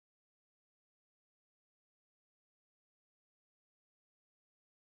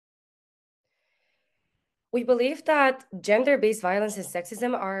We believe that gender-based violence and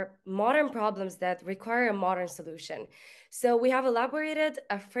sexism are modern problems that require a modern solution. So we have elaborated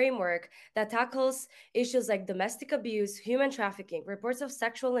a framework that tackles issues like domestic abuse, human trafficking, reports of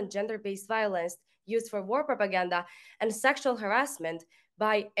sexual and gender-based violence used for war propaganda, and sexual harassment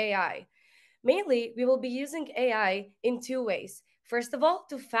by AI. Mainly, we will be using AI in two ways. First of all,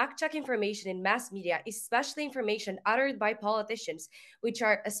 to fact check information in mass media, especially information uttered by politicians, which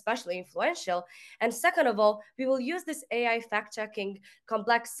are especially influential. And second of all, we will use this AI fact checking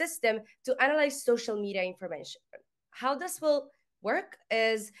complex system to analyze social media information. How this will work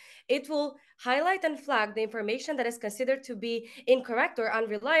is it will highlight and flag the information that is considered to be incorrect or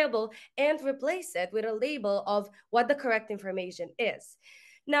unreliable and replace it with a label of what the correct information is.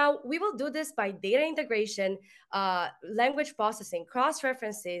 Now, we will do this by data integration, language processing, cross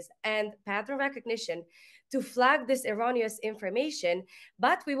references, and pattern recognition to flag this erroneous information.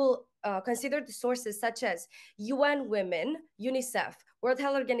 But we will consider the sources such as UN Women, UNICEF, World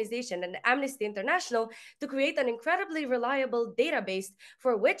Health Organization, and Amnesty International to create an incredibly reliable database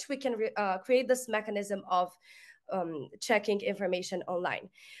for which we can create this mechanism of checking information online.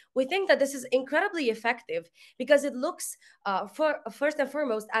 We think that this is incredibly effective because it looks for first and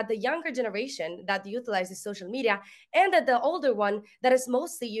foremost at the younger generation that utilizes social media and at the older one that is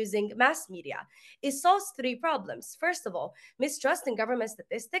mostly using mass media. It solves three problems. First of all, mistrust in government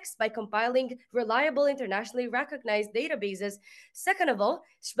statistics by compiling reliable internationally recognized databases. Second of all,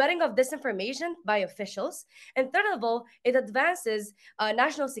 spreading of disinformation by officials. And third of all, it advances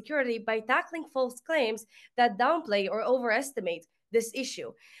national security by tackling false claims that downplay or overestimate this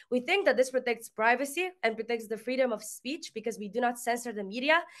issue. We think that this protects privacy and protects the freedom of speech because we do not censor the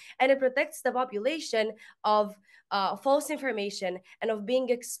media, and it protects the population of false information and of being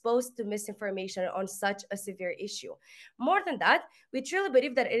exposed to misinformation on such a severe issue. More than that, we truly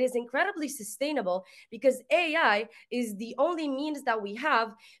believe that it is incredibly sustainable because AI is the only means that we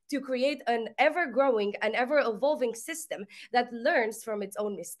have to create an ever growing and ever evolving system that learns from its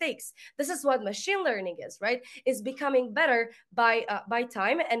own mistakes. This is what machine learning is, right? It's becoming better by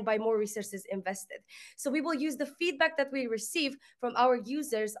time and by more resources invested. So we will use the feedback that we receive from our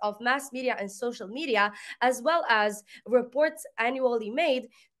users of mass media and social media, as well as reports annually made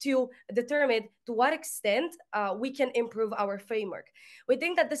to determine to what extent we can improve our framework. We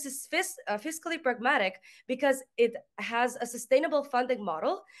think that this is fiscally pragmatic because it has a sustainable funding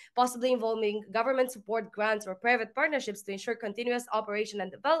model, possibly involving government support grants or private partnerships to ensure continuous operation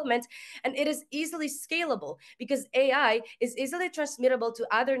and development. And it is easily scalable because AI is easily transmittable to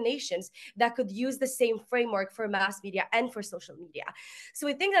other nations that could use the same framework for mass media and for social media. So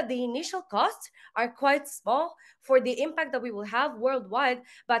we think that the initial costs are quite small for the impact that we will have worldwide,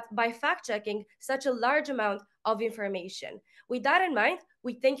 but by fact checking such a large amount of information. With that in mind,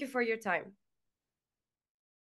 we thank you for your time.